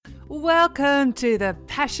Welcome to the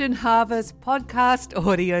Passion Harvest podcast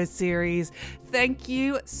audio series. Thank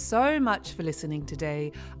you so much for listening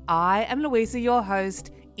today. I am Louisa, your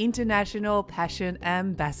host, International Passion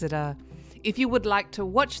Ambassador. If you would like to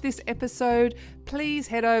watch this episode, please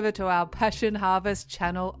head over to our Passion Harvest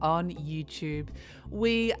channel on YouTube.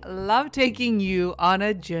 We love taking you on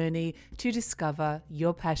a journey to discover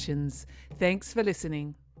your passions. Thanks for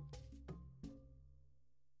listening.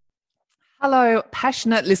 Hello,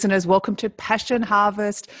 passionate listeners. Welcome to Passion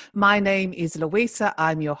Harvest. My name is Louisa.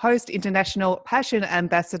 I'm your host, International Passion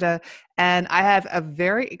Ambassador, and I have a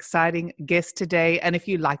very exciting guest today. And if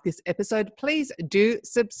you like this episode, please do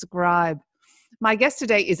subscribe. My guest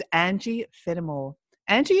today is Angie Fenimore.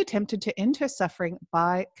 Angie attempted to end her suffering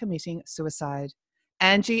by committing suicide.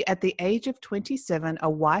 Angie, at the age of 27, a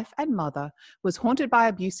wife and mother, was haunted by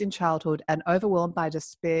abuse in childhood and overwhelmed by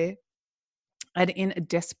despair and in a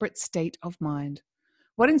desperate state of mind.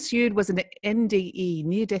 What ensued was an NDE,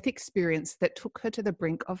 near-death experience that took her to the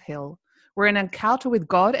brink of hell, where an encounter with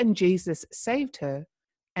God and Jesus saved her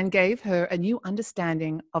and gave her a new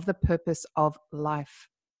understanding of the purpose of life.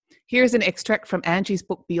 Here is an extract from Angie's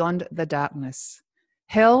book, Beyond the Darkness.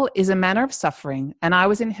 Hell is a manner of suffering, and I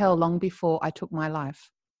was in hell long before I took my life.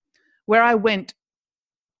 Where I went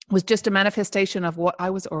was just a manifestation of what I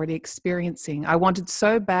was already experiencing. I wanted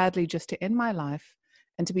so badly just to end my life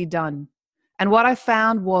and to be done. And what I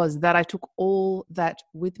found was that I took all that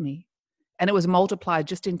with me, and it was multiplied,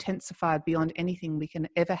 just intensified beyond anything we can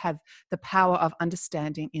ever have the power of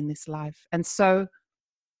understanding in this life. And so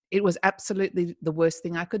it was absolutely the worst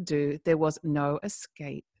thing I could do. There was no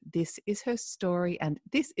escape. This is her story and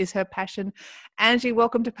this is her passion. Angie,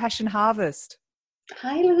 welcome to Passion Harvest.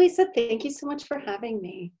 Hi, Louisa. Thank you so much for having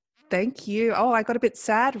me. Thank you. Oh, I got a bit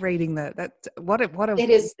sad reading that. It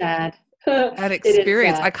is sad. An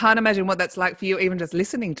experience. Sad. I can't imagine what that's like for you, even just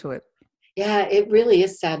listening to it. Yeah, it really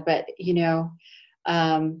is sad. But it's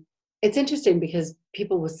interesting because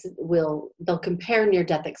people they'll compare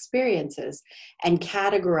near-death experiences and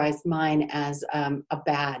categorize mine as a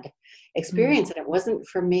bad experience, and it wasn't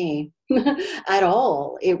for me at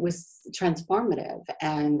all. It was transformative,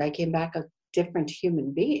 and I came back a different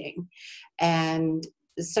human being, and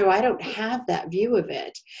so I don't have that view of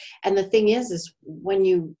it. And the thing is when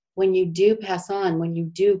you do pass on, when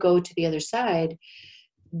you do go to the other side,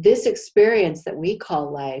 this experience that we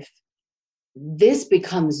call life, this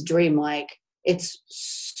becomes dreamlike. It's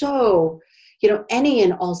so, any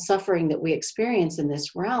and all suffering that we experience in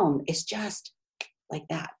this realm is just like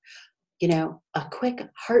that, a quick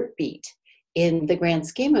heartbeat in the grand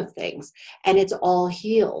scheme of things, and it's all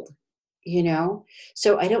healed.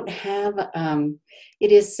 So I don't have,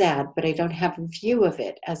 it is sad, but I don't have a view of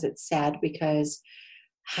it as it's sad, because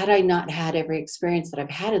had I not had every experience that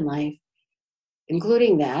I've had in life,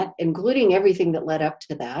 including everything that led up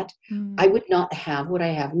to that, I would not have what I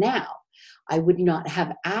have now. I would not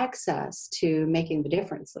have access to making the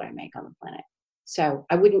difference that I make on the planet. So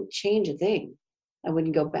I wouldn't change a thing. I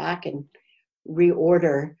wouldn't go back and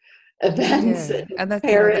reorder events and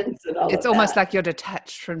parents and all it's of almost that. like you're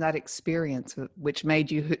detached from that experience, which made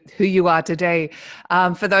you who you are today.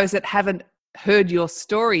 For those that haven't heard your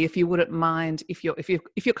story, if you wouldn't mind, if you're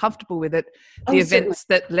comfortable with it, the events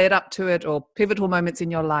that led up to it or pivotal moments in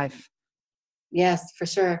your life. Yes, for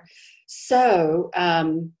sure. So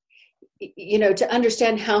to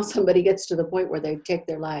understand how somebody gets to the point where they take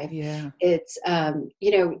their life, it's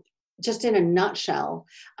just in a nutshell,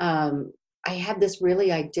 I had this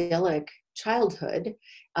really idyllic childhood,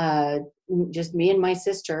 just me and my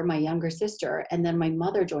sister, my younger sister, and then my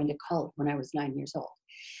mother joined a cult when I was 9 years old.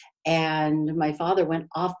 And my father went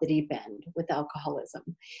off the deep end with alcoholism.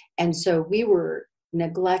 And so we were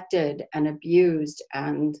neglected and abused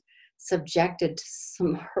and subjected to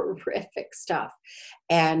some horrific stuff.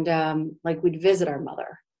 And we'd visit our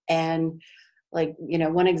mother. And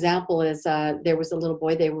one example is there was a little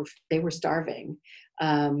boy, they were starving.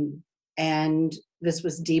 And this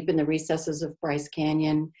was deep in the recesses of Bryce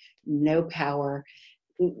Canyon, no power,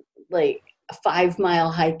 like a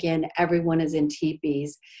 5-mile hike in, everyone is in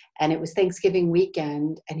teepees. And it was Thanksgiving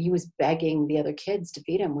weekend, and he was begging the other kids to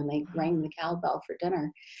feed him when they rang the cowbell for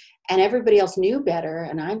dinner. And everybody else knew better.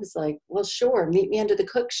 And I was like, well, sure, meet me under the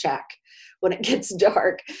cook shack when it gets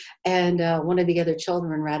dark. And one of the other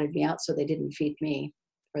children ratted me out, so they didn't feed me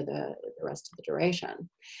for the rest of the duration. Wow.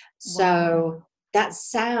 So that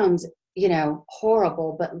sounds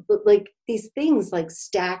horrible, but like these things like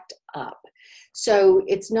stacked up. So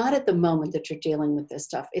it's not at the moment that you're dealing with this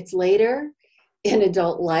stuff. It's later in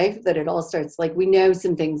adult life that it all starts. Like, we know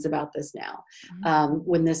some things about this now,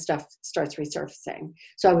 when this stuff starts resurfacing.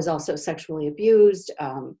 So I was also sexually abused,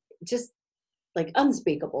 just like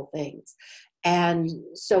unspeakable things. And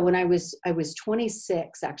so when I was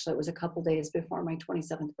 26, actually, it was a couple days before my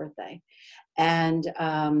 27th birthday. And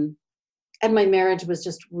my marriage was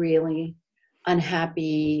just really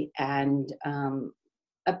unhappy and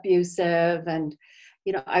abusive. And,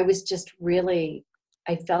 I was just really,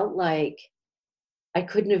 I felt like I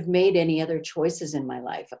couldn't have made any other choices in my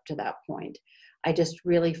life up to that point. I just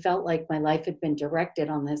really felt like my life had been directed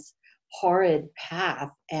on this horrid path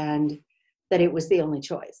and that it was the only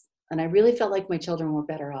choice. And I really felt like my children were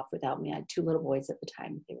better off without me. I had 2 little boys at the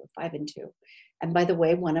time. They were 5 and 2. And by the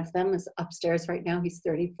way, one of them is upstairs right now. He's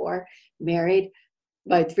 34, married.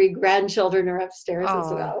 My 3 grandchildren are upstairs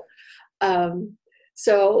as well.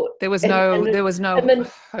 So there was no hope.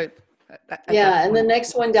 And the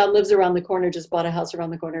next one down lives around the corner, just bought a house around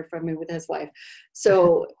the corner from me with his wife.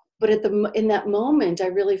 So, but in that moment, I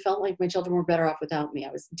really felt like my children were better off without me.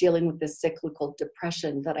 I was dealing with this cyclical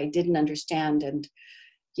depression that I didn't understand, and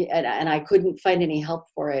I couldn't find any help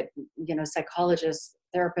for it. Psychologists,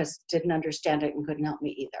 therapists didn't understand it and couldn't help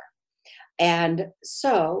me either. And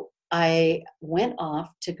so I went off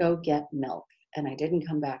to go get milk, and I didn't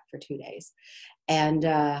come back for 2 days. And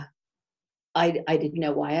I didn't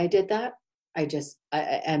know why I did that.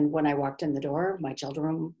 And when I walked in the door, my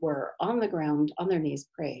children were on the ground, on their knees,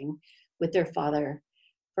 praying with their father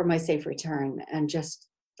for my safe return. And just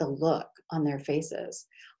the look on their faces,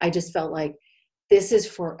 I just felt like this is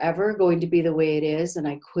forever going to be the way it is. And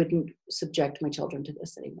I couldn't subject my children to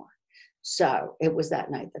this anymore. So it was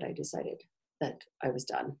that night that I decided that I was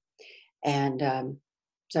done. And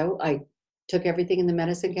so I took everything in the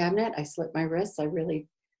medicine cabinet. I slit my wrists. I really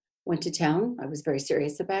went to town. I was very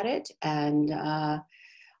serious about it. And the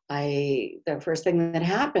first thing that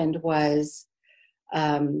happened was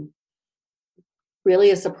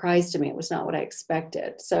really a surprise to me. It was not what I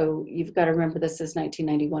expected. So you've got to remember, this is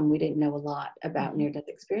 1991. We didn't know a lot about near-death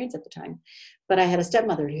experience at the time. But I had a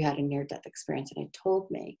stepmother who had a near-death experience, and had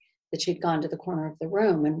told me that she'd gone to the corner of the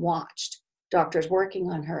room and watched doctors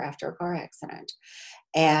working on her after a car accident.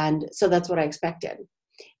 And so that's what I expected.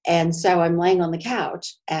 And so I'm laying on the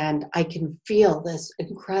couch and I can feel this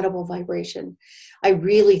incredible vibration. I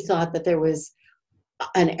really thought that there was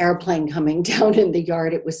an airplane coming down in the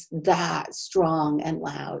yard. It was that strong and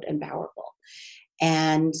loud and powerful.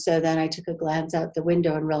 And so then I took a glance out the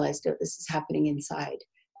window and realized, oh, this is happening inside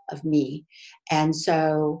of me. And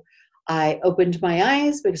so I opened my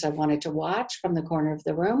eyes because I wanted to watch from the corner of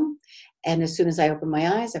the room. And as soon as I opened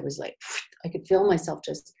my eyes, I was like, I could feel myself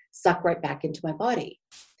just suck right back into my body.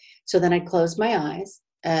 So then I closed my eyes,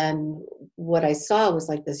 and what I saw was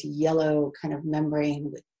like this yellow kind of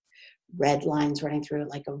membrane with red lines running through it,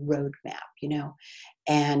 like a road map,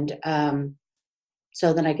 And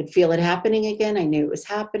so then I could feel it happening again. I knew it was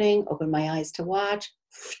happening, opened my eyes to watch,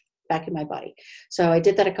 back in my body. So I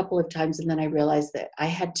did that a couple of times, and then I realized that I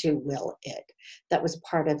had to will it. That was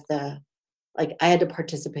part of I had to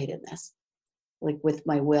participate in this, like with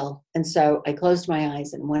my will. And so I closed my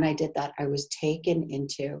eyes, and when I did that, I was taken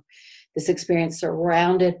into this experience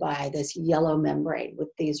surrounded by this yellow membrane with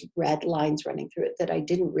these red lines running through it that I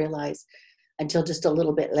didn't realize until just a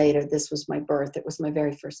little bit later. This was my birth. It was my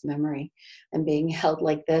very first memory. And being held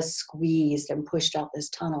like this, squeezed and pushed out this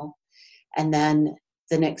tunnel. And then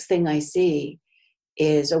the next thing I see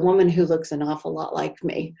is a woman who looks an awful lot like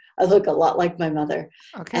me. I look a lot like my mother.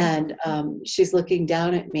 Okay. And she's looking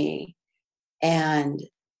down at me and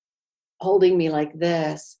holding me like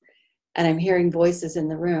this. And I'm hearing voices in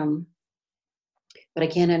the room, but I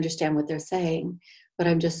can't understand what they're saying. But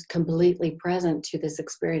I'm just completely present to this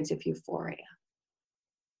experience of euphoria.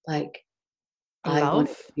 Like, I want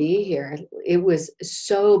to be here. It was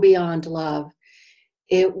so beyond love.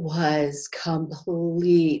 It was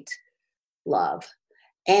complete love.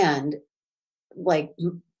 And like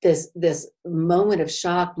this moment of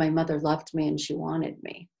shock, my mother loved me and she wanted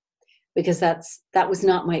me, because that was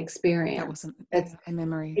not my experience. That wasn't a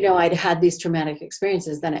memory. I'd had these traumatic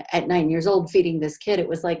experiences. Then at 9 years old, feeding this kid, it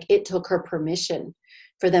was like it took her permission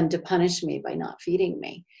for them to punish me by not feeding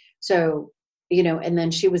me. So, and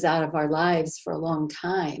then she was out of our lives for a long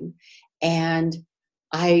time. And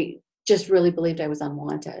I just really believed I was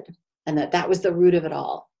unwanted, and that was the root of it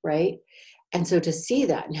all, right? And so to see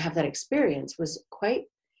that and have that experience was quite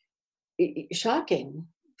shocking,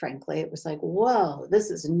 frankly. It was like, whoa,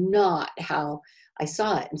 this is not how I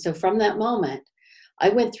saw it. And so from that moment, I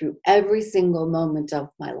went through every single moment of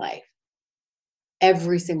my life,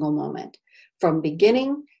 every single moment, from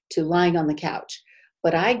beginning to lying on the couch.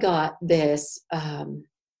 But I got this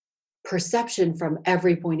perception from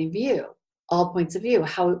every point of view all points of view,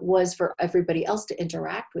 how it was for everybody else to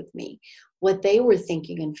interact with me, what they were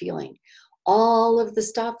thinking and feeling, all of the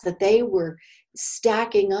stuff that they were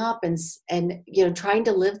stacking up and trying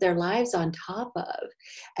to live their lives on top of,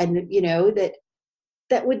 and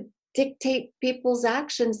that would dictate people's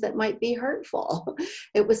actions that might be hurtful.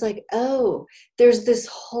 It was like, oh, there's this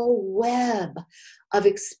whole web of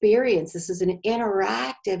experience. This is an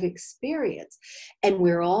interactive experience, and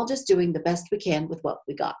we're all just doing the best we can with what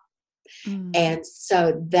we got. And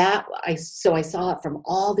so I saw it from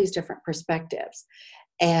all these different perspectives.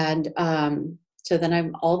 And so then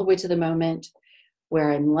I'm all the way to the moment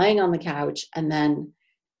where I'm laying on the couch, and then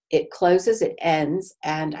it closes, it ends,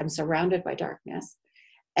 and I'm surrounded by darkness.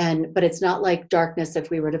 But it's not like darkness if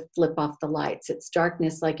we were to flip off the lights. It's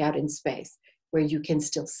darkness like out in space where you can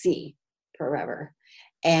still see forever.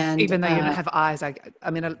 And even though you don't have eyes, I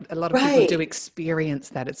mean, a lot of people do experience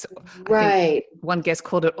that. It's I think one guest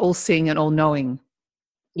called it all seeing and all knowing.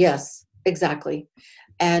 Yes, exactly.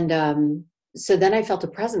 And so then I felt a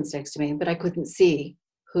presence next to me, but I couldn't see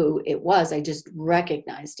who it was. I just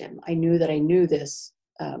recognized him. I knew that I knew this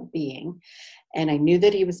being, and I knew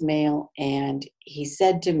that he was male. And he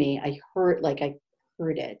said to me, I heard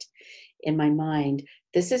it in my mind,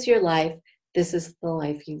 "This is your life. This is the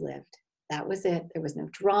life you lived." That was it. There was no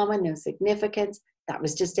drama, no significance. That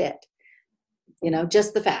was just it.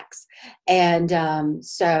 Just the facts. And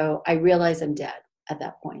so I realized I'm dead at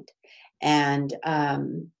that point. And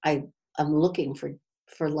I'm looking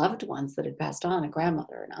for loved ones that had passed on, a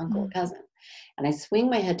grandmother, an uncle, a cousin. And I swing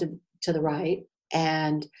my head to the right,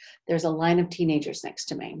 and there's a line of teenagers next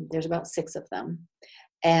to me. There's about 6 of them.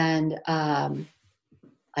 And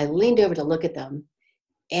I leaned over to look at them.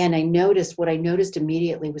 And what I noticed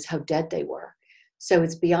immediately was how dead they were. So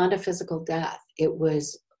it's beyond a physical death. It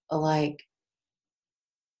was like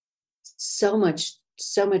so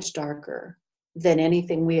much darker than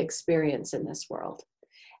anything we experience in this world,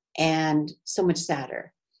 and so much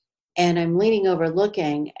sadder. And I'm leaning over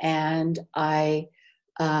looking, and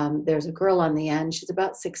there's a girl on the end. She's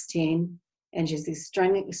about 16, and she's these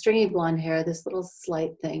stringy blonde hair, this little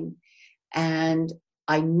slight thing. And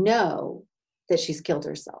I know that she's killed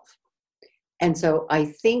herself. And so I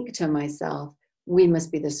think to myself, we must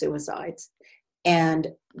be the suicides. And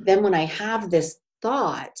then when I have this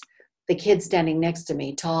thought, the kid standing next to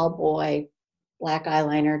me, tall boy, black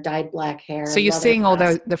eyeliner, dyed black hair. So you're seeing all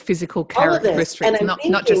the physical characteristics,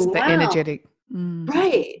 not just the energetic.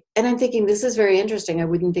 Right. And I'm thinking, this is very interesting. I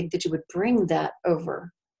wouldn't think that you would bring that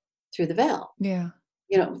over through the veil. Yeah.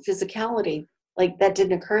 Physicality, like that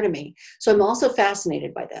didn't occur to me. So I'm also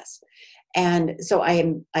fascinated by this. And so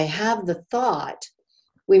I have the thought,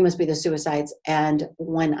 we must be the suicides. And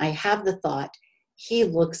when I have the thought, he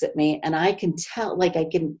looks at me, and I can tell, like I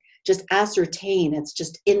can just ascertain, it's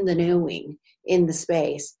just in the knowing, in the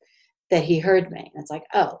space, that he heard me. And it's like,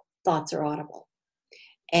 oh, thoughts are audible.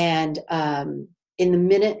 And in the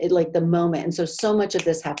minute, like the moment, and so much of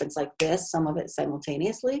this happens like this, some of it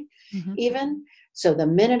simultaneously, even. So the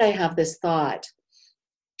minute I have this thought,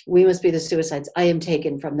 we must be the suicides, I am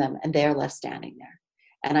taken from them, and they are left standing there.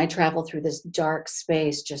 And I travel through this dark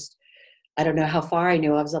space. Just, I don't know how far I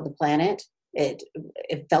knew I was on the planet. It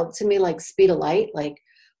felt to me like speed of light, like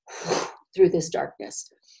through this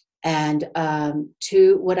darkness. And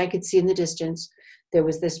to what I could see in the distance, there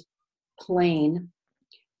was this plain,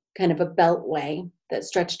 kind of a beltway that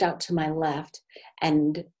stretched out to my left.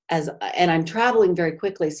 And I'm traveling very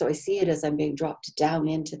quickly, so I see it as I'm being dropped down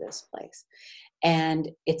into this place. And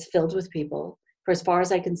it's filled with people for as far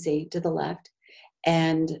as I can see to the left.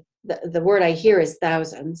 And the word I hear is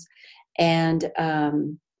thousands. And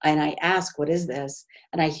I ask, what is this?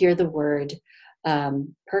 And I hear the word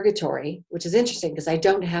purgatory, which is interesting because I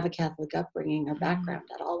don't have a Catholic upbringing or background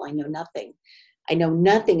at all. I know nothing. I know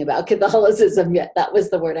nothing about Catholicism yet. That was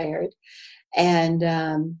the word I heard. And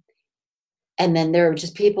then there are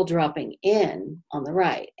just people dropping in on the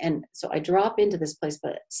right. And so I drop into this place,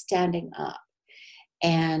 but standing up.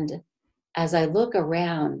 And as I look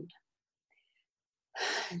around,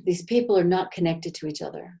 these people are not connected to each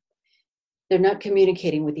other. They're not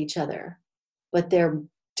communicating with each other, but they're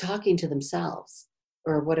talking to themselves,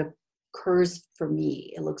 or what occurs for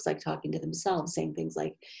me, it looks like talking to themselves, saying things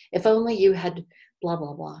like, if only you had blah,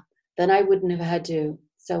 blah, blah, then I wouldn't have had to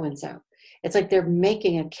so-and-so. It's like they're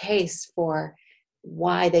making a case for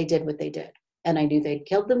why they did what they did. And I knew they'd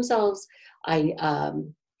killed themselves.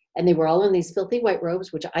 And they were all in these filthy white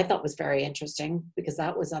robes, which I thought was very interesting because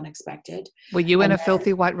that was unexpected. Were you in a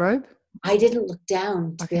filthy white robe? I didn't look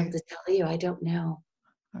down to be able to tell you. I don't know.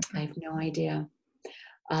 Okay. I have no idea.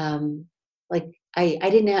 I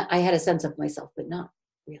had a sense of myself, but not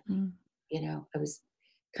really. I was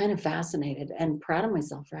kind of fascinated and proud of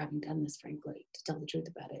myself for having done this, frankly, to tell the truth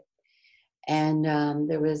about it. And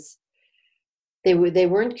they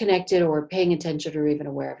weren't connected or paying attention or even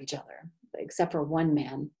aware of each other, except for one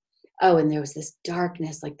man. Oh, and there was this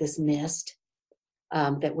darkness, like this mist,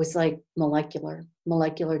 that was like molecular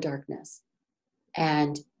darkness.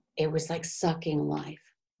 And it was like sucking life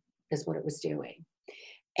is what it was doing.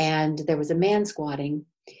 And there was a man squatting.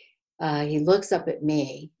 He looks up at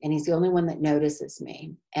me, and he's the only one that notices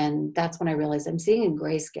me. And that's when I realized I'm seeing in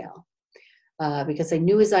grayscale, because I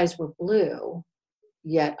knew his eyes were blue,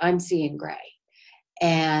 yet I'm seeing gray.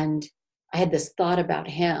 And I had this thought about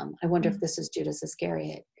him. I wonder if this is Judas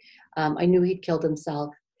Iscariot. I knew he'd killed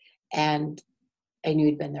himself, and I knew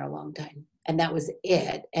he'd been there a long time. And that was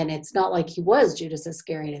it. And it's not like he was Judas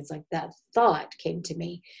Iscariot. It's like that thought came to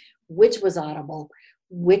me, which was audible,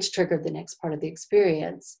 which triggered the next part of the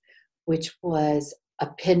experience, which was a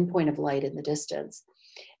pinpoint of light in the distance.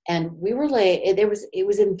 And we were it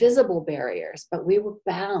was invisible barriers, but we were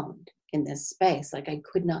bound in this space. Like I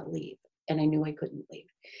could not leave, and I knew I couldn't leave.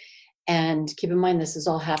 And keep in mind, this is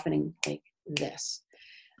all happening like this.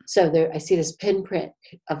 So there, I see this pinprick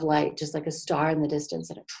of light, just like a star in the distance,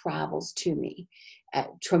 and it travels to me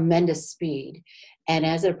at tremendous speed. And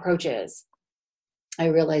as it approaches, I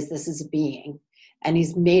realize this is a being, and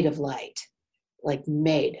he's made of light, like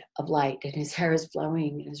made of light. And his hair is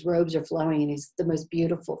flowing, and his robes are flowing, and he's the most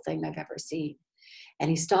beautiful thing I've ever seen. And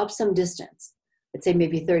he stops some distance, I'd say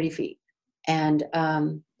maybe 30 feet. And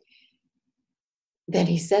then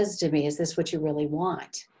he says to me, "Is this what you really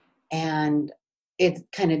want?" And it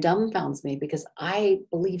kind of dumbfounds me, because I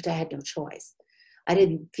believed I had no choice. I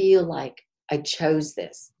didn't feel like I chose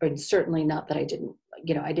this, or certainly not that I didn't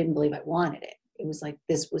believe I wanted it. It was like,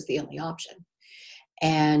 this was the only option.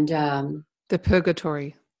 And the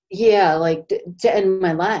purgatory. Yeah, like to end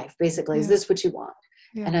my life, basically. Yeah. Is this what you want?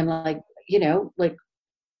 Yeah. And I'm like, like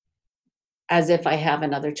as if I have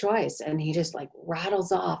another choice. And he just like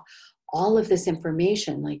rattles off all of this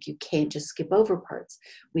information. Like, you can't just skip over parts.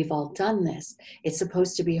 We've all done this. It's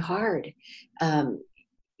supposed to be hard. Don't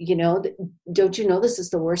you know this is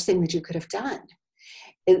the worst thing that you could have done?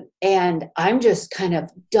 And I'm just kind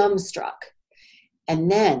of dumbstruck.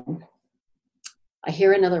 And then I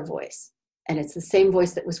hear another voice, and it's the same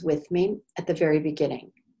voice that was with me at the very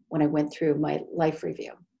beginning when I went through my life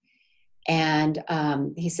review. And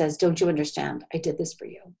he says, "Don't you understand? I did this for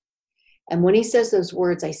you." And when he says those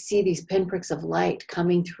words, I see these pinpricks of light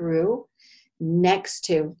coming through next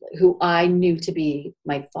to who I knew to be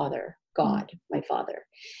my father, God, my father.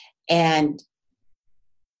 And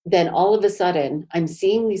then all of a sudden, I'm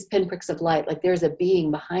seeing these pinpricks of light, like there's a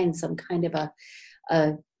being behind some kind of a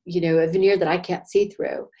veneer that I can't see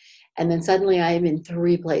through. And then suddenly I am in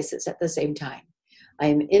 3 places at the same time. I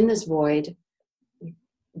am in this void,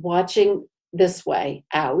 watching this way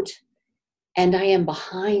out, and I am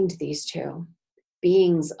behind these 2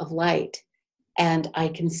 beings of light, and I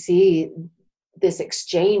can see this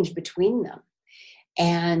exchange between them.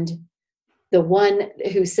 And the one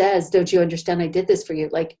who says, "Don't you understand? I did this for you."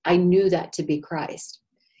 Like, I knew that to be Christ.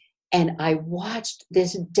 And I watched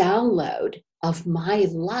this download of my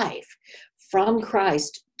life from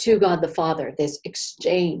Christ to God the Father, this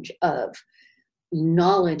exchange of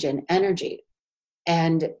knowledge and energy.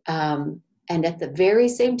 And at the very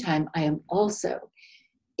same time, I am also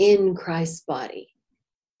in Christ's body,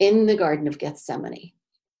 in the Garden of Gethsemane,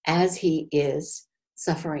 as he is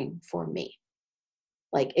suffering for me,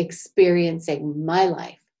 like experiencing my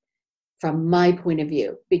life from my point of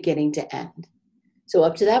view, beginning to end. So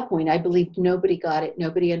up to that point, I believed nobody got it,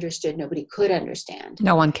 nobody understood, nobody could understand.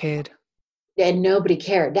 No one cared. And nobody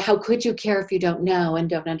cared. How could you care if you don't know and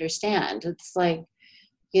don't understand? It's like,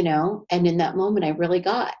 and in that moment, I really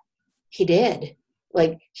got, he did.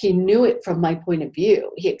 Like, he knew it from my point of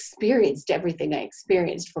view. He experienced everything I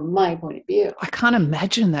experienced from my point of view. I can't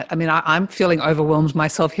imagine that. I mean, I'm feeling overwhelmed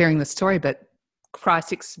myself hearing the story, but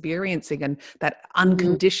Christ experiencing and that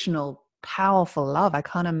unconditional, powerful love, I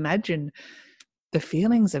can't imagine the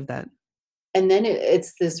feelings of that. And then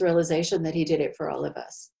it's this realization that he did it for all of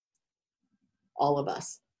us. All of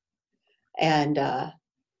us. And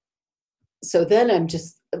so then I'm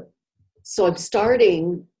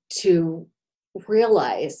starting to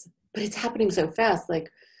realize, but it's happening so fast,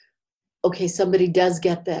 like, okay, somebody does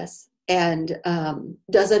get this and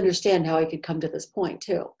does understand how I could come to this point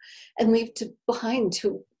too, and leave behind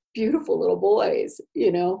 2 beautiful little boys,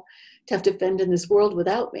 to have to fend in this world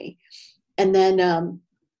without me. And then,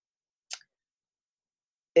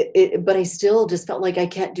 but I still just felt like I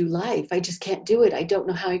can't do life. I just can't do it. I don't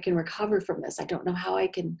know how I can recover from this. I don't know how I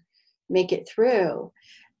can make it through.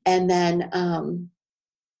 And then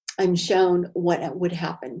I'm shown what would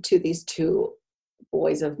happen to these two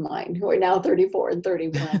boys of mine who are now 34 and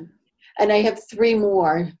 31. And I have three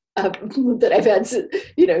more that I've had,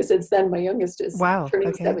 since then. My youngest is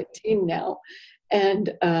turning 17 now.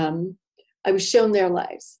 And I was shown their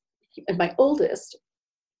lives. And my oldest,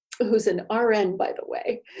 who's an RN, by the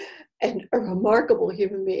way, and a remarkable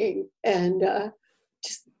human being, and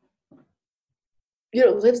just,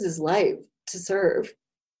 lives his life to serve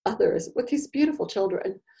others with these beautiful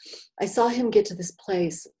children. I saw him get to this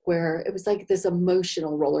place where it was like this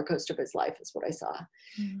emotional roller coaster of his life is what I saw.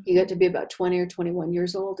 Mm-hmm. He got to be about 20 or 21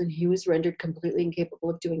 years old, and he was rendered completely incapable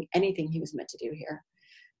of doing anything he was meant to do here.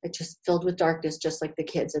 It just filled with darkness, just like the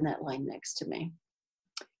kids in that line next to me.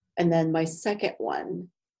 And then my second one,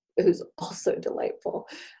 who's also delightful,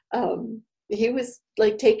 he was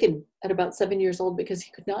like taken at about 7 years old because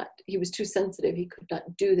he was too sensitive. He could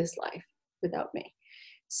not do this life without me.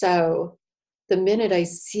 So the minute I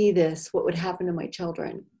see this, what would happen to my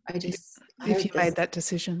children, if you made that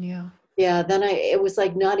decision, yeah. Yeah, then it was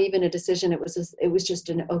like not even a decision. It was just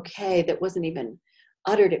an okay that wasn't even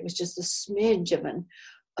uttered. It was just a smidge of an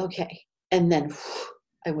okay. And then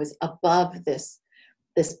I was above this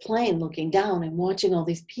plane looking down and watching all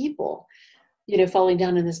these people, falling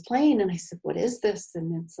down in this plane. And I said, what is this?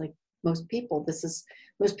 And it's like, most people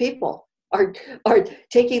are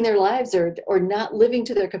taking their lives or not living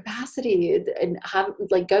to their capacity and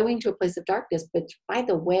going to a place of darkness, but by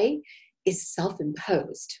the way, is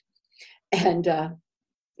self-imposed. And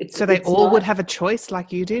so they all would have a choice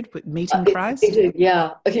like you did with meeting Christ?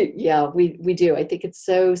 Yeah, we do. I think it's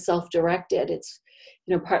so self-directed. It's,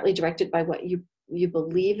 partly directed by what you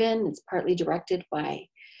believe in. It's partly directed by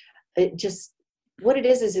it. Just what it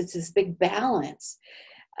is it's this big balance.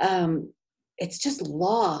 It's just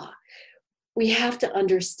law. We have to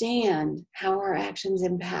understand how our actions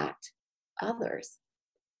impact others.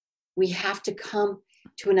 We have to come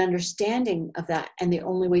to an understanding of that. And the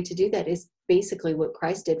only way to do that is basically what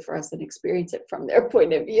Christ did for us and experience it from their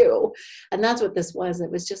point of view. And that's what this was.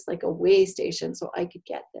 It was just like a way station so I could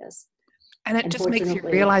get this. And it just makes you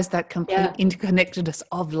realize that complete interconnectedness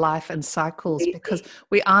of life and cycles, because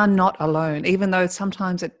we are not alone, even though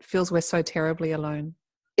sometimes it feels we're so terribly alone.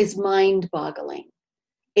 It's mind-boggling.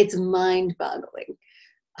 It's mind-boggling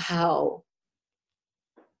how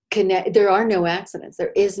there are no accidents.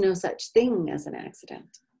 There is no such thing as an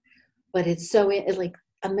accident. But it's so, like,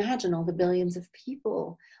 imagine all the billions of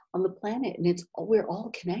people on the planet, and we're all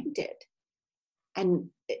connected. And,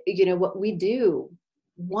 what we do,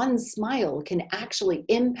 one smile can actually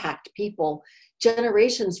impact people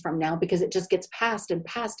generations from now, because it just gets passed and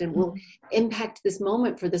will impact this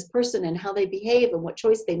moment for this person and how they behave and what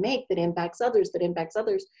choice they make that impacts others,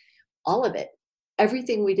 all of it,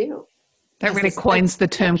 everything we do. That really coins the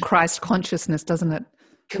term Christ consciousness, doesn't it?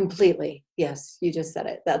 Completely. Yes, you just said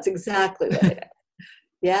it. That's exactly what it is.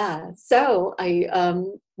 Yeah. So I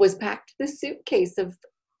was packed this suitcase of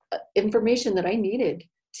information that I needed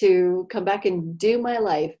to come back and do my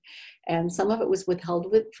life. And some of it was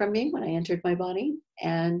withheld from me when I entered my body.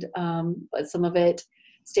 And but some of it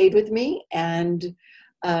stayed with me. And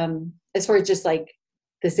as far as just like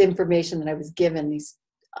this information that I was given,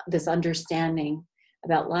 this understanding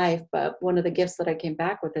about life. But one of the gifts that I came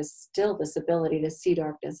back with is still this ability to see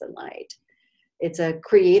darkness and light. It's a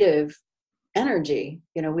creative energy.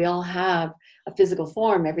 We all have a physical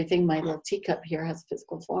form. Everything, my little teacup here has a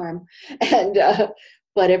physical form. And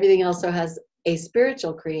but everything also has a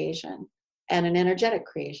spiritual creation and an energetic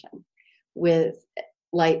creation with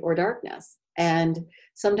light or darkness. And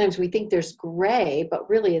sometimes we think there's gray, but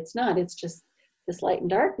really it's not. It's just this light and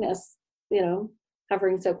darkness,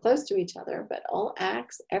 hovering so close to each other, but all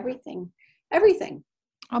acts, everything.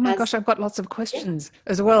 Oh my gosh, I've got lots of questions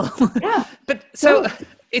as well. Yeah. But so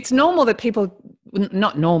it's normal that people,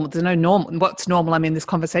 not normal, there's no normal, what's normal? I mean, this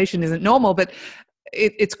conversation isn't normal, but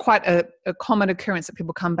it's quite a common occurrence that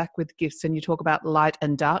people come back with gifts and you talk about light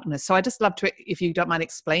and darkness. So I just love to, if you don't mind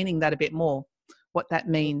explaining that a bit more, what that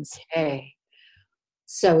means. Okay.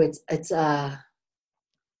 So it's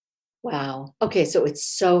wow. Okay. So it's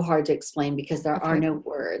so hard to explain because there are no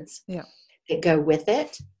words that go with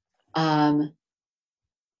it.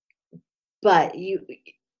 But you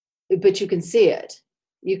can see it.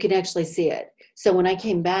 You can actually see it. So when I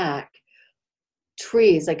came back,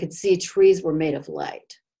 I could see trees were made of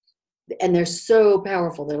light. And they're so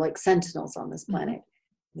powerful. They're like sentinels on this planet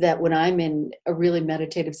that when I'm in a really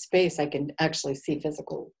meditative space, I can actually see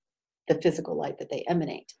the physical light that they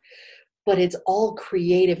emanate. But it's all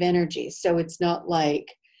creative energy. So it's not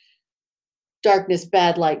like darkness,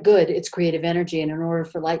 bad, light, good. It's creative energy. And in order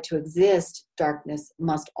for light to exist, darkness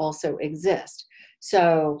must also exist.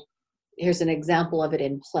 So here's an example of it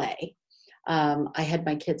in play. I had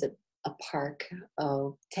my kids at a park, a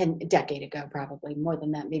decade ago, probably more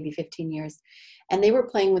than that, maybe 15 years. And they were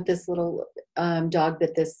playing with this little dog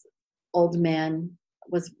that this old man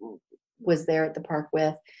was there at the park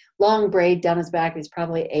with. Long braid down his back. He's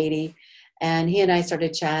probably 80. And he and I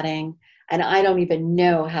started chatting. And I don't even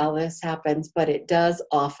know how this happens, but it does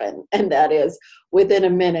often. And that is, within a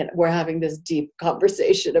minute, we're having this deep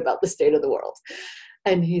conversation about the state of the world.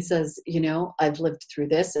 And he says, I've lived through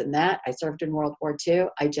this and that. I served in World War II.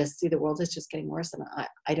 I just see the world is just getting worse. And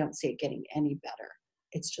I don't see it getting any better.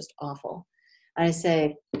 It's just awful. And I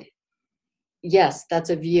say, yes, that's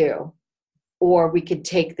a view. Or we could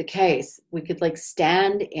take the case. We could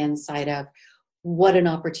stand inside of what an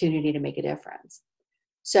opportunity to make a difference.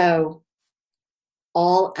 So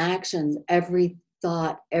all actions, every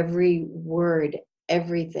thought, every word,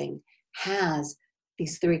 everything has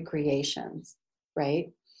these three creations, right?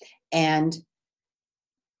 And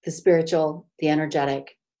the spiritual, the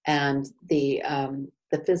energetic, and the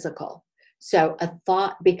physical. So a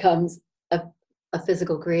thought becomes a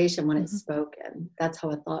physical creation when it's spoken. That's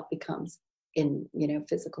how a thought becomes in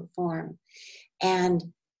physical form. And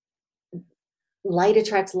light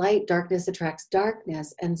attracts light, darkness attracts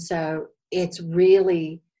darkness. And so it's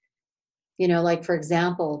really, for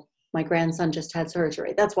example, my grandson just had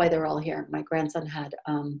surgery. That's why they're all here. My grandson had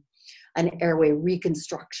an airway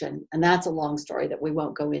reconstruction, and that's a long story that we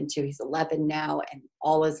won't go into. He's 11 now and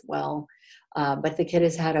all is well, but the kid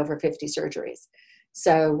has had over 50 surgeries.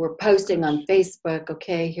 So we're posting on Facebook,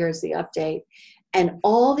 okay, here's the update. And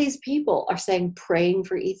all these people are saying, praying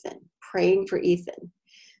for Ethan, praying for Ethan.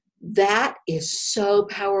 That is so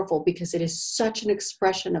powerful because it is such an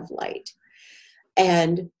expression of light.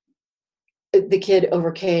 And the kid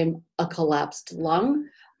overcame a collapsed lung,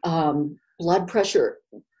 blood pressure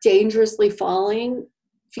dangerously falling,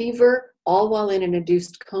 fever, all while in an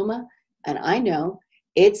induced coma. And I know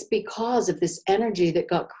it's because of this energy that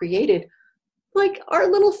got created, like our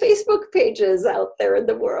little Facebook pages out there in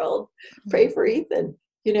the world. Pray for Ethan,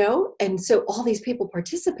 And so all these people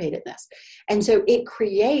participate in this. And so it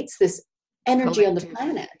creates this energy on the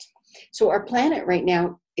planet. So our planet right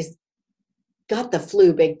now is got the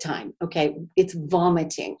flu big time. Okay. It's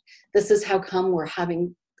vomiting. This is how come we're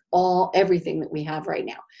having everything that we have right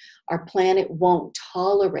now. Our planet won't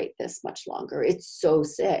tolerate this much longer. It's so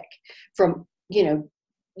sick from,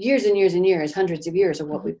 years and years and years, hundreds of years of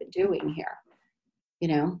what we've been doing here,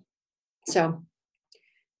 So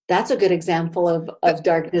that's a good example of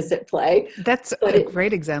darkness at play. That's a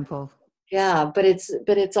great example. Yeah, but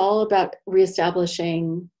it's all about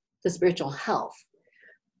reestablishing the spiritual health,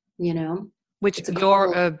 Which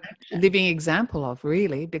you're a living example of,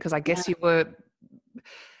 really, because I guess you were,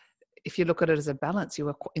 if you look at it as a balance, you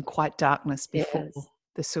were in quite darkness before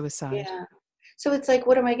the suicide. Yeah. So it's like,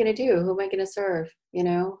 what am I going to do? Who am I going to serve?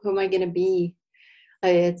 Who am I going to be?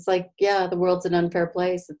 It's like, the world's an unfair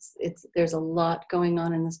place. There's a lot going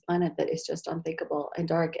on in this planet that is just unthinkable and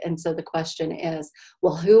dark. And so the question is,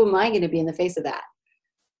 well, who am I going to be in the face of that?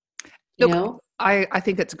 Look, I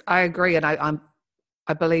think I agree. And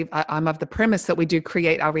I believe I'm of the premise that we do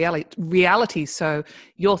create our reality. So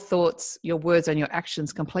your thoughts, your words, and your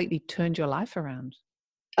actions completely turned your life around.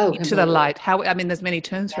 To the light. There's many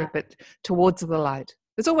terms for it, but towards the light.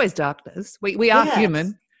 There's always darkness. We are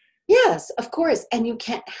human. Yes, of course. And you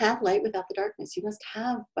can't have light without the darkness. You must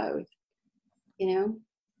have both.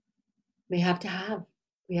 We have to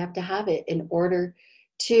have it in order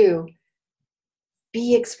to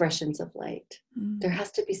be expressions of light. There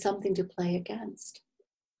has to be something to play against.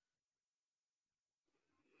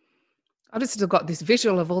 I just have got this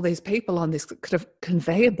visual of all these people on this kind of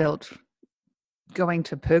conveyor belt going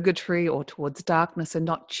to purgatory or towards darkness and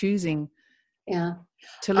not choosing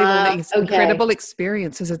to live all these incredible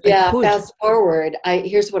experiences as they could. Fast forward,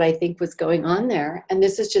 here's what I think was going on there, and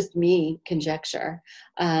this is just me conjecture.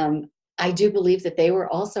 I do believe that they were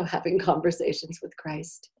also having conversations with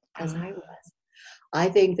Christ as I was. I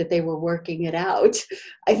think that they were working it out.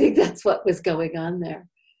 I think that's what was going on there.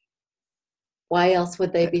 Why else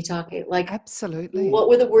would they be talking? Absolutely. What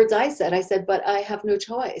were the words I said? I said, but I have no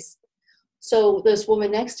choice. So this woman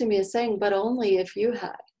next to me is saying, but only if you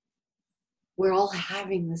had. We're all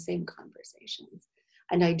having the same conversations.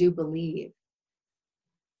 And I do believe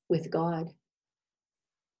with God.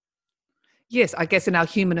 Yes, I guess in our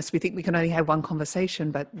humanists, we think we can only have one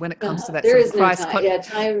conversation, but when it comes to that there sort is of Christ, no time.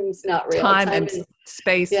 Time's not real. Time and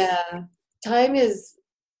space. Yeah. Time is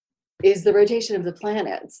is the rotation of the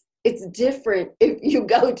planets. It's different if you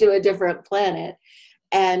go to a different planet.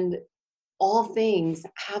 And all things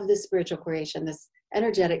have this spiritual creation, this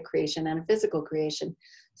energetic creation, and a physical creation.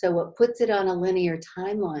 So what puts it on a linear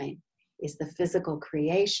timeline is the physical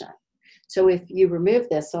creation. So if you remove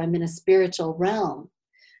this, so I'm in a spiritual realm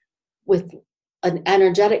with an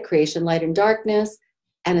energetic creation, light and darkness,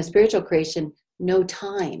 and a spiritual creation, no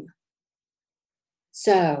time.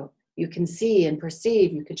 So you can see and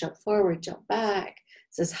perceive, you can jump forward, jump back.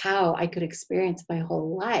 This is how I could experience my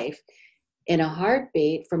whole life in a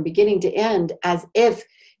heartbeat from beginning to end, as if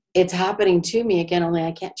it's happening to me again, only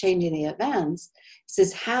I can't change any events. This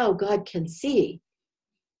is how God can see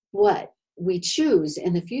what we choose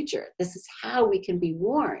in the future. This is how we can be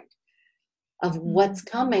warned of what's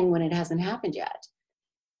coming when it hasn't happened yet,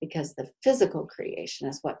 because the physical creation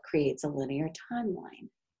is what creates a linear timeline.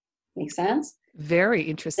 Make sense? Very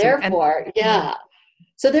interesting. Therefore,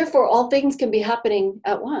 So therefore, all things can be happening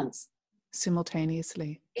at once.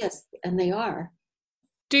 Simultaneously. Yes, and they are.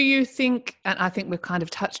 Do you think, and I think we've kind of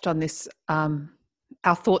touched on this,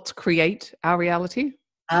 our thoughts create our reality?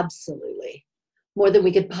 Absolutely. More than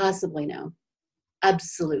we could possibly know.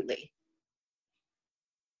 Absolutely.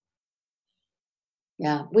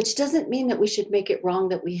 Yeah, which doesn't mean that we should make it wrong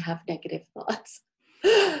that we have negative thoughts.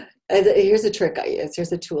 Here's a trick I use.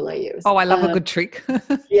 Here's a tool I use. Oh, I love a good trick.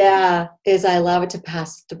 Is I allow it to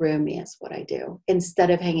pass through me is what I do instead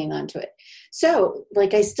of hanging on to it. So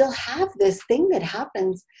like I still have this thing that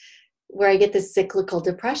happens where I get this cyclical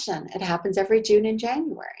depression. It happens every June and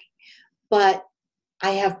January. But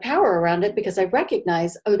I have power around it because I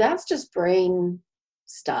recognize, oh, that's just brain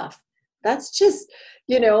stuff. That's just,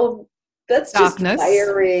 that's darkness. Just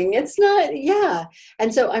wiring. It's not,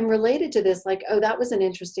 And so I'm related to this, like, oh, that was an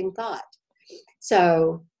interesting thought.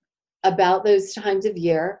 So about those times of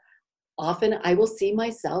year, often I will see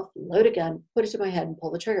myself load a gun, put it to my head and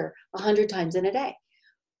pull the trigger 100 times in a day.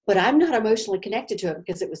 But I'm not emotionally connected to it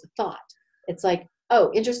because it was a thought. It's like,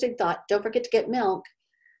 oh, interesting thought. Don't forget to get milk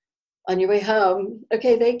on your way home.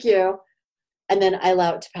 Okay, thank you. And then I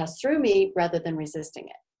allow it to pass through me rather than resisting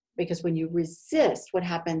it. Because when you resist, what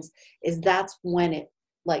happens is that's when it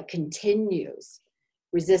like continues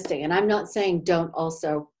resisting. And I'm not saying don't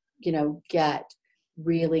also, get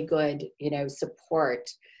really good, support,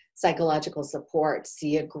 psychological support,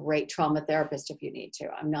 see a great trauma therapist if you need to.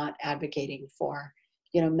 I'm not advocating for,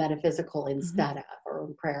 metaphysical instead of, or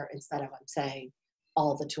prayer instead of. I'm saying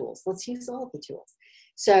all the tools. Let's use all the tools.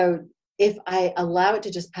 So if I allow it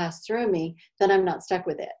to just pass through me, then I'm not stuck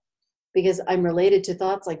with it. Because I'm related to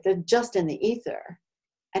thoughts like they're just in the ether.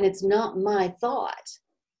 And it's not my thought.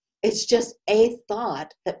 It's just a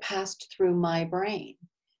thought that passed through my brain.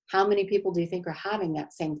 How many people do you think are having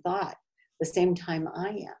that same thought the same time I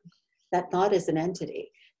am? That thought is an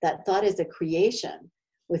entity. That thought is a creation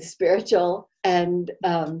with spiritual and...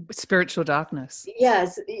 spiritual darkness.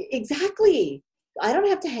 Yes, exactly. I don't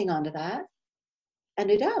have to hang on to that.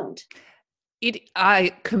 And I don't.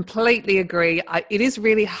 I completely agree. It is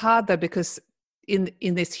really hard though, because in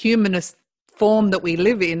this humanist form that we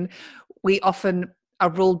live in, we often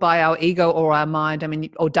are ruled by our ego or our mind. I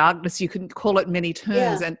mean, or darkness, you can call it many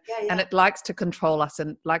terms, and it likes to control us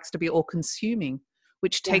and likes to be all consuming,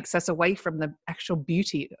 which takes us away from the actual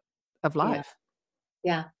beauty of life.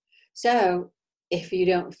 Yeah. So if you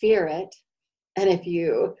don't fear it, and if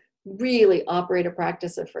you really operate a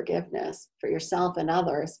practice of forgiveness for yourself and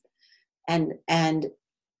others, and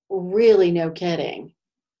really, no kidding,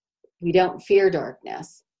 we don't fear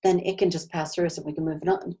darkness, then it can just pass through us and we can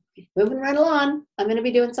moving right along. I'm going to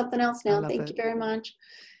be doing something else now. Thank you very much.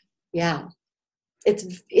 Yeah.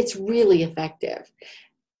 It's really effective.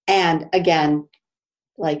 And again,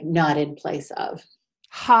 like not in place of.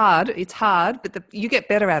 It's hard, but you get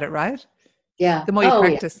better at it, right? Yeah. The more you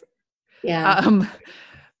practice. Yeah.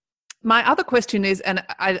 My other question is, and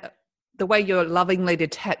the way you're lovingly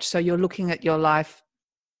detached, so you're looking at your life,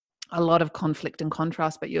 a lot of conflict and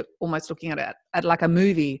contrast, but you're almost looking at it at like a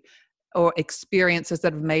movie or experiences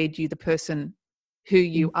that have made you the person who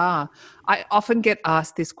you are. I often get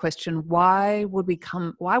asked this question: why would we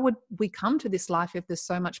come to this life if there's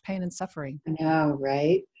so much pain and suffering? I know,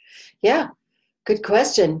 right? Yeah, good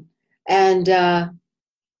question. And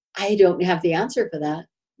I don't have the answer for that.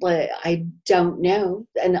 But I don't know.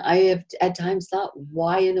 And I have at times thought,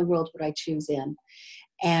 why in the world would I choose in?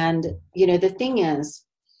 And, the thing is,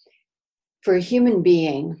 for a human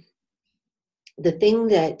being, the thing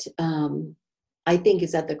that I think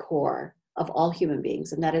is at the core of all human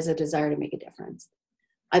beings, and that is a desire to make a difference.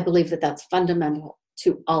 I believe that that's fundamental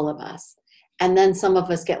to all of us. And then some of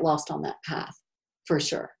us get lost on that path, for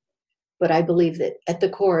sure. but I believe that at the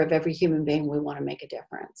core of every human being, we want to make a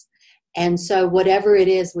difference. And so whatever it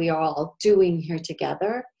is we are all doing here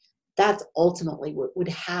together, that's ultimately what would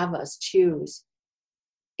have us choose,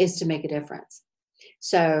 is to make a difference.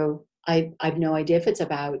 So I've no idea if it's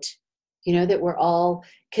about, that we're all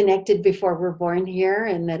connected before we're born here,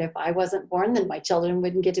 and that if I wasn't born, then my children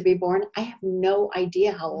wouldn't get to be born. I have no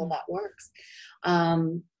idea how all that works.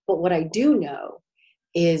 But what I do know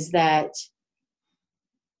is that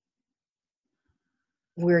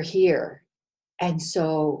we're here. And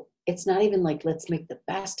so it's not even like, let's make the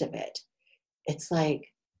best of it. It's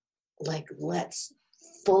like let's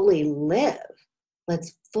fully live.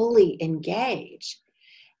 Let's fully engage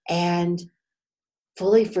and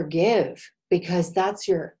fully forgive, because that's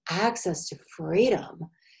your access to freedom,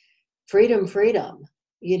 and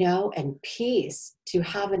peace, to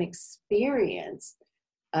have an experience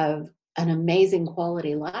of an amazing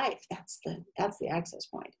quality life. That's the access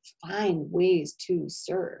point. Find ways to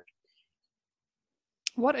serve.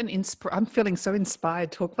 What an I'm feeling so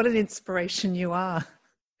inspired. What an inspiration you are.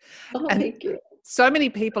 Oh, thank you. So many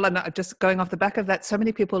people, and just going off the back of that, so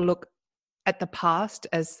many people look at the past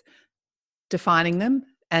as defining them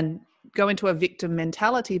and go into a victim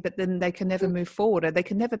mentality, but then they can never move forward, or they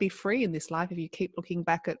can never be free in this life if you keep looking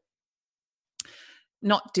back at,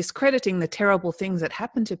 not discrediting the terrible things that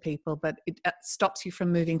happen to people, but it stops you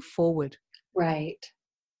from moving forward. Right.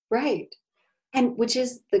 And which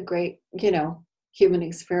is the great, human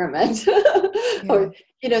experiment. Yeah. Or,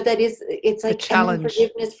 it's like challenge.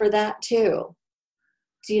 Forgiveness for that too.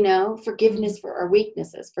 Forgiveness for our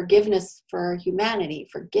weaknesses, forgiveness for our humanity,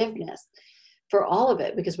 forgiveness for all of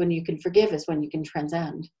it. Because when you can forgive is when you can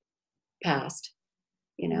transcend past,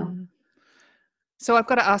 So I've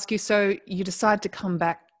got to ask you, so you decide to come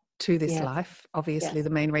back to this life. Obviously, the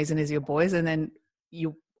main reason is your boys, and then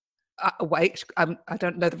you awake. I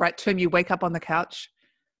don't know the right term. You wake up on the couch.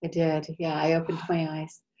 I did. Yeah, I opened my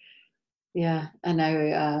eyes. Yeah, and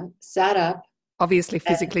I sat up. Obviously,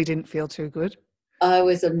 physically didn't feel too good. I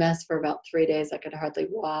was a mess for about 3 days. I could hardly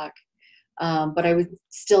walk, but I was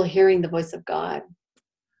still hearing the voice of God.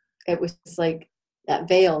 It was like that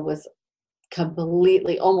veil was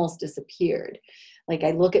completely almost disappeared. Like,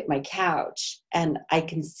 I look at my couch and I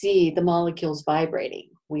can see the molecules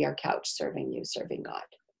vibrating. We are couch serving you, serving God.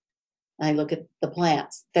 And I look at the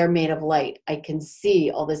plants. They're made of light. I can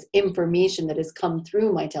see all this information that has come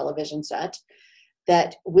through my television set,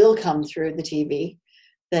 that will come through the TV.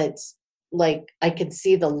 That's like, I can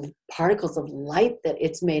see the particles of light that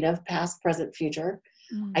it's made of, past, present, future.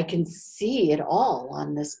 I can see it all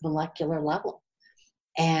on this molecular level.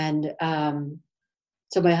 And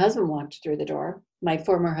so my husband walked through the door. My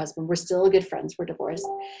former husband, we're still good friends, we're divorced.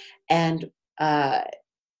 And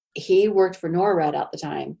he worked for NORAD at the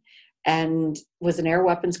time and was an air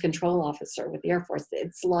weapons control officer with the Air Force.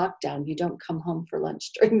 It's lockdown. You don't come home for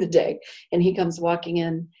lunch during the day. And he comes walking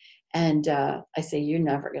in, and I say, "You're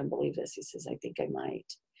never going to believe this." He says, "I think I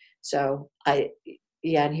might." So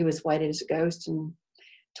and he was white as a ghost, and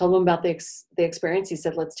told him about the experience. He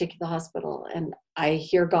said, "Let's take you to the hospital." And I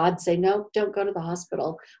hear God say, "No, don't go to the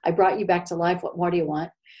hospital. I brought you back to life. What more do you want?"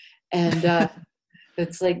 And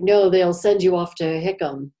it's like, "No, they'll send you off to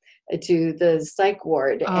Hickam, to the psych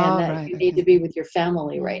ward, you need to be with your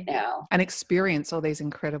family right now and experience all these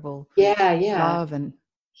incredible love and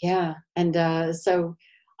so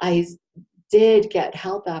I did get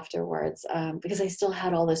help afterwards, because I still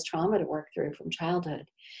had all this trauma to work through from childhood.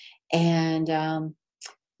 And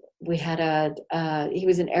we had he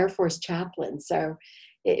was an Air Force chaplain, so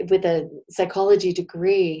with a psychology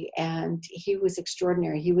degree, and he was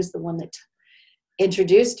extraordinary. He was the one that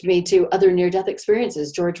introduced me to other near-death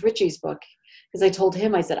experiences, George Ritchie's book, because I told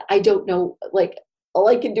him, I said, "I don't know, like, all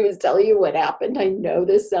I can do is tell you what happened. I know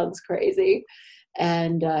this sounds crazy."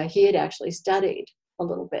 And he had actually studied a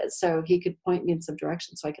little bit, so he could point me in some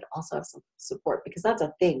direction, so I could also have some support, because that's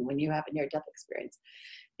a thing when you have a near-death experience.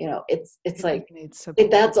 It's like,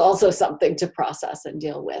 that's also something to process and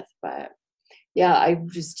deal with. But yeah, I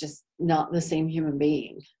was just not the same human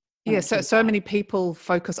being. Yeah, so many people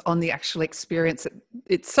focus on the actual experience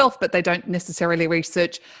itself, but they don't necessarily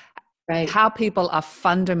research how people are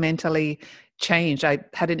fundamentally changed. I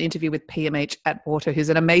had an interview with PMH Atwater, who's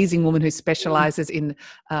an amazing woman who specializes in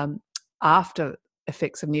after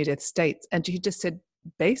effects of near-death states. And she just said,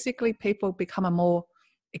 basically, people become a more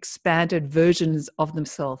expanded versions of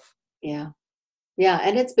themselves. Yeah.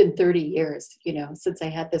 And it's been 30 years, since I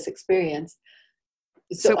had this experience.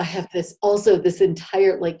 So I have this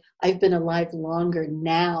entire, like, I've been alive longer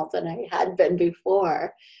now than I had been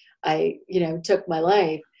before I, took my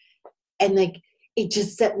life. And like, it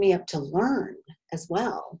just set me up to learn as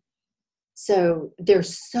well. So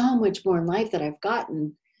there's so much more in life that I've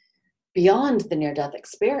gotten beyond the near-death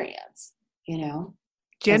experience,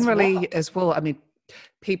 Generally as well. I mean,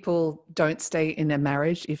 people don't stay in a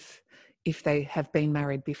marriage if they have been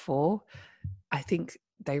married before. I think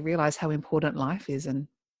they realize how important life is, and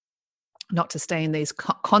not to stay in these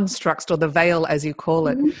constructs, or the veil, as you call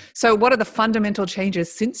it. Mm-hmm. So what are the fundamental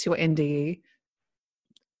changes since your NDE?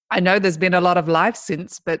 I know there's been a lot of life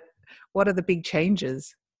since, but what are the big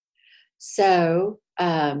changes? So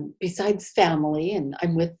besides family, and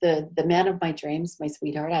I'm with the man of my dreams, my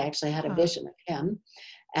sweetheart, I actually had a vision of him.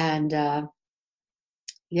 And I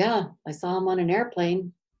saw him on an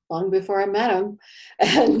airplane long before I met him.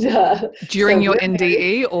 And during your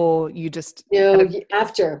NDE, or you just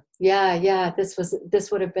after? Yeah.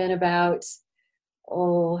 This would have been about,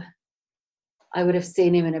 I would have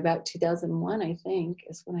seen him in about 2001, I think,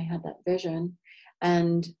 is when I had that vision.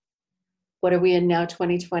 And what are we in now,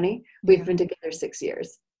 2020? We've been together 6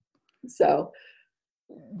 years. So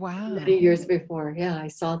wow, many years before, I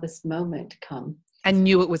saw this moment come. And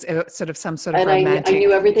knew it was sort of some sort of romantic. I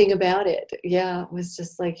knew everything about it. Yeah, it was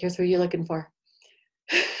just like, here's what you're looking for.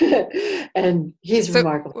 And he's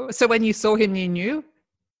remarkable. So when you saw him, you knew?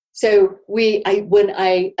 So I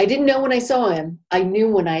didn't know when I saw him. I knew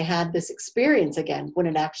when I had this experience again, when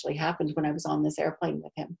it actually happened, when I was on this airplane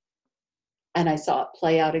with him. And I saw it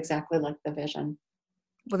play out exactly like the vision.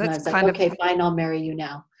 Well, that's and I was like, okay, fine, I'll marry you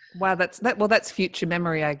now. Wow, that's future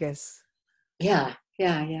memory, I guess. Yeah.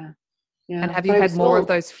 And have you had more of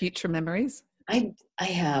those future memories? I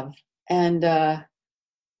have. And I'm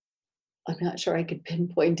not sure I could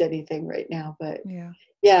pinpoint anything right now, but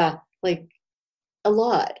like a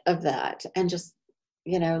lot of that, and just,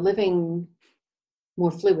 living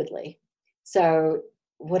more fluidly. So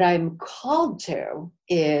what I'm called to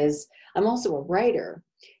is, I'm also a writer.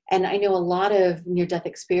 And I know a lot of near-death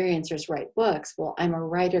experiencers write books. Well, I'm a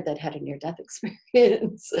writer that had a near-death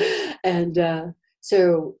experience. And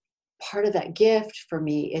so part of that gift for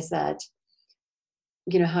me is that,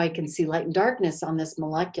 how I can see light and darkness on this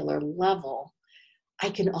molecular level, I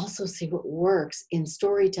can also see what works in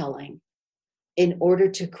storytelling in order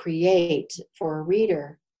to create for a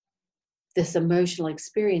reader this emotional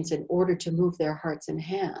experience in order to move their hearts and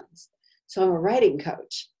hands. So I'm a writing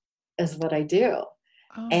coach is what I do.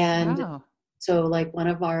 So like one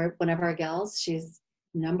of our gals, she's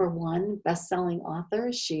 #1 best-selling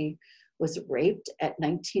author. She was raped at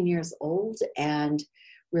 19 years old and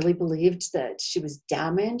really believed that she was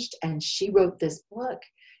damaged. And she wrote this book.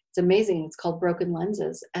 It's amazing. It's called Broken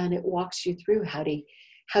Lenses. And it walks you through how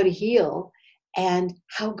to heal and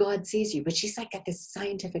how God sees you. But she's like got this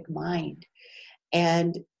scientific mind.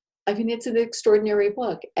 And I mean, it's an extraordinary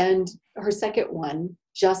book. And her second one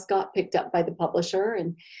just got picked up by the publisher.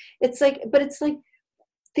 And it's like,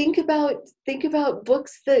 think about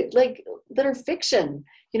books that are fiction.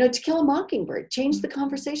 To Kill a Mockingbird changed the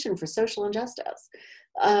conversation for social injustice.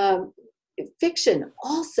 Fiction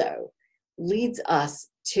also leads us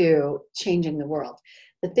to changing the world.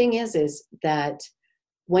 The thing is that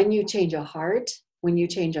when you change a heart, when you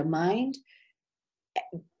change a mind,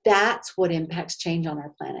 that's what impacts change on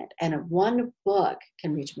our planet. And one book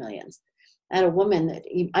can reach millions. I had a woman that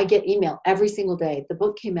I get email every single day. The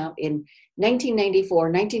book came out in 1994,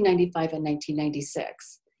 1995, and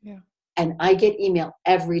 1996. Yeah. And I get email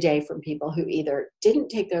every day from people who either didn't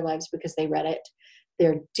take their lives because they read it,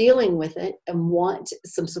 they're dealing with it and want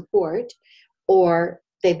some support, or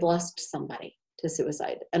they've lost somebody to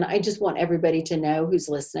suicide. And I just want everybody to know who's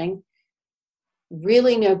listening,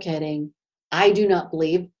 really no kidding, I do not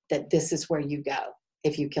believe that this is where you go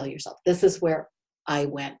if you kill yourself. This is where I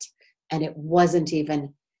went. And it wasn't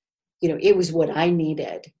even, it was what I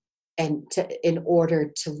needed in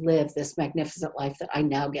order to live this magnificent life that I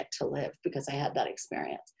now get to live because I had that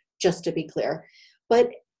experience, just to be clear. But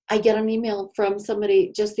I get an email from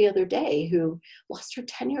somebody just the other day who lost her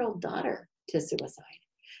 10-year-old daughter to suicide.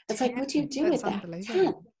 It's like, what do you do with that?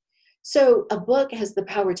 10. So a book has the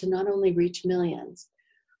power to not only reach millions,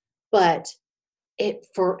 but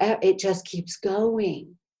it just keeps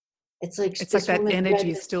going. It's like that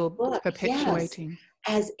energy is still perpetuating. Yes,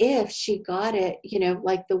 as if she got it,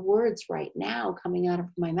 like the words right now coming out of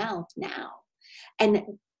my mouth now. And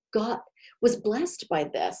God was blessed by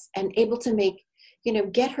this and able to make,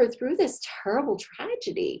 get her through this terrible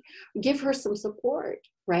tragedy, give her some support,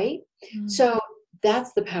 right? Mm-hmm. So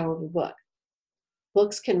that's the power of a book.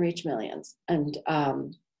 Books can reach millions. And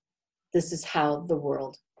this is how the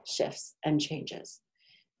world shifts and changes,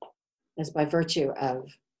 is by virtue of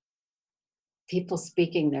people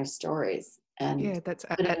speaking their stories and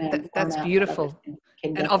that's beautiful.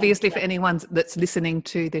 And obviously for anyone that's listening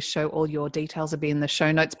to this show, all your details will be in the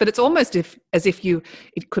show notes, but it's almost as if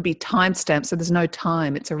it could be timestamped. So there's no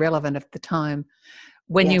time. It's irrelevant of the time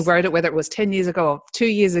when you wrote it, whether it was 10 years ago or 2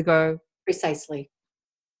 years ago. Precisely.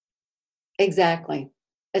 Exactly.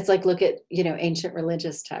 It's like, look at, ancient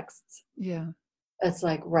religious texts. Yeah. It's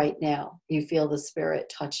like right now you feel the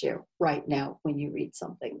spirit touch you right now when you read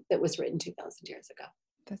something that was written 2,000 years ago.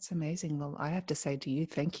 That's amazing. Well, I have to say to you,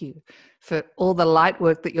 thank you for all the light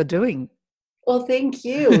work that you're doing. Well, thank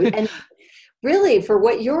you. And really for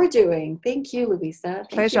what you're doing. Thank you, Louisa.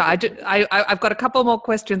 Pleasure. I've got a couple more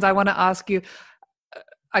questions I want to ask you.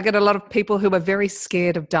 I get a lot of people who are very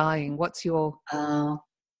scared of dying. What's your...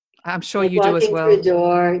 I'm sure you do as well. Walking through a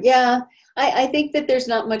door. Yeah. I think that there's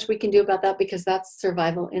not much we can do about that because that's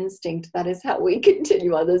survival instinct. That is how we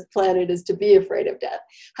continue on this planet, is to be afraid of death.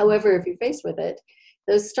 However, if you're faced with it,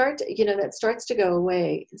 that starts to go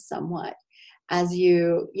away somewhat as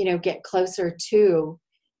you get closer to,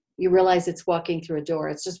 you realize it's walking through a door.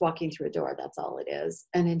 It's just walking through a door. That's all it is.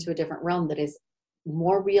 And into a different realm that is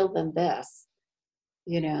more real than this,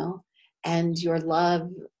 and your love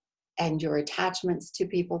and your attachments to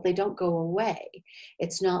people, they don't go away.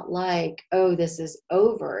 It's not like, oh, this is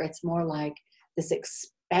over. It's more like this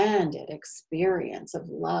expanded experience of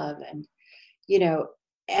love. And,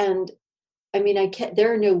 and I mean,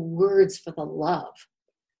 there are no words for the love.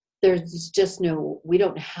 There's just we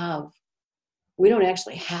don't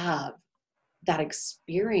actually have that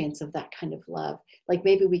experience of that kind of love. Like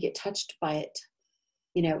maybe we get touched by it,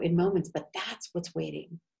 in moments, but that's what's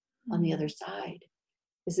waiting on the other side,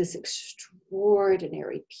 is this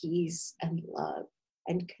extraordinary peace and love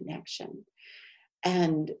and connection.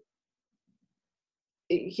 And,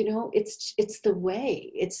 it's the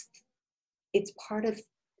way, it's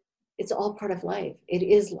all part of life. It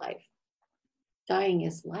is life. Dying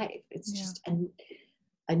is life. It's just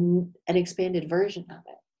an expanded version of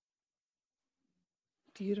it.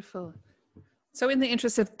 Beautiful. So in the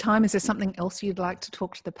interest of time, is there something else you'd like to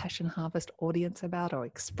talk to the Passion Harvest audience about or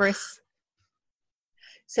express?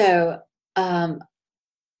 So a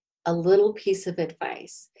little piece of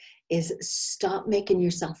advice is stop making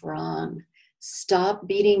yourself wrong. Stop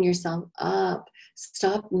beating yourself up.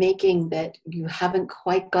 Stop making that you haven't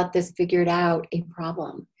quite got this figured out a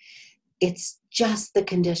problem. It's just the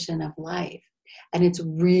condition of life, and it's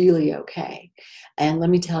really okay. And let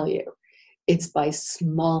me tell you, it's by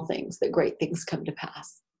small things that great things come to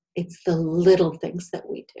pass. It's the little things that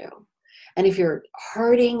we do. And if you're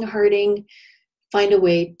hurting, find a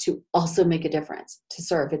way to also make a difference, to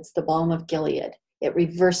serve. It's the balm of Gilead. It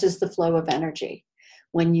reverses the flow of energy.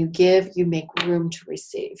 When you give, you make room to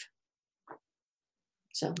receive.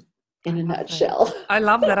 So, in a nutshell. I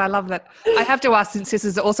love that. I have to ask, since this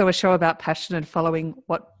is also a show about passion and following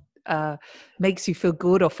what makes you feel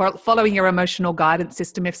good, or following your emotional guidance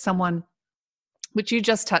system, if someone, which you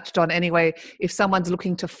just touched on anyway, if someone's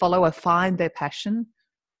looking to follow or find their passion,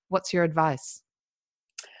 what's your advice?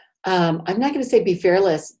 I'm not going to say be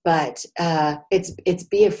fearless, but it's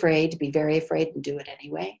be afraid, be very afraid, and do it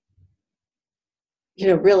anyway.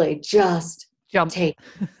 Really just jump. Take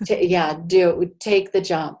the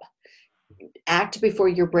jump. Act before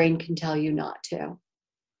your brain can tell you not to.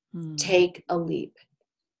 Take a leap.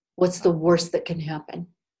 What's the worst that can happen?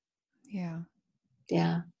 Yeah.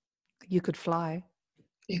 You could fly.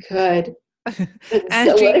 You could. And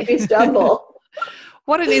so what if you stumble?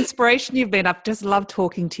 What an inspiration you've been. I've just loved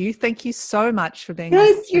talking to you. Thank you so much for being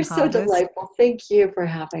Yes, you're so delightful. Thank you for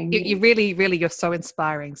having me. You really, really, you're so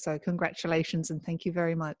inspiring. So congratulations and thank you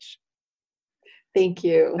very much. Thank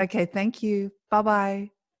you. Okay, thank you. Bye-bye.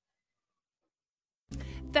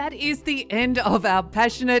 That is the end of our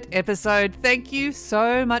passionate episode. Thank you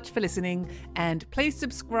so much for listening, and please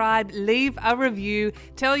subscribe, leave a review,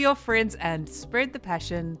 tell your friends, and spread the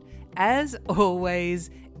passion. As always,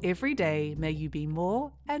 every day may you be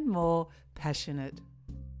more and more passionate.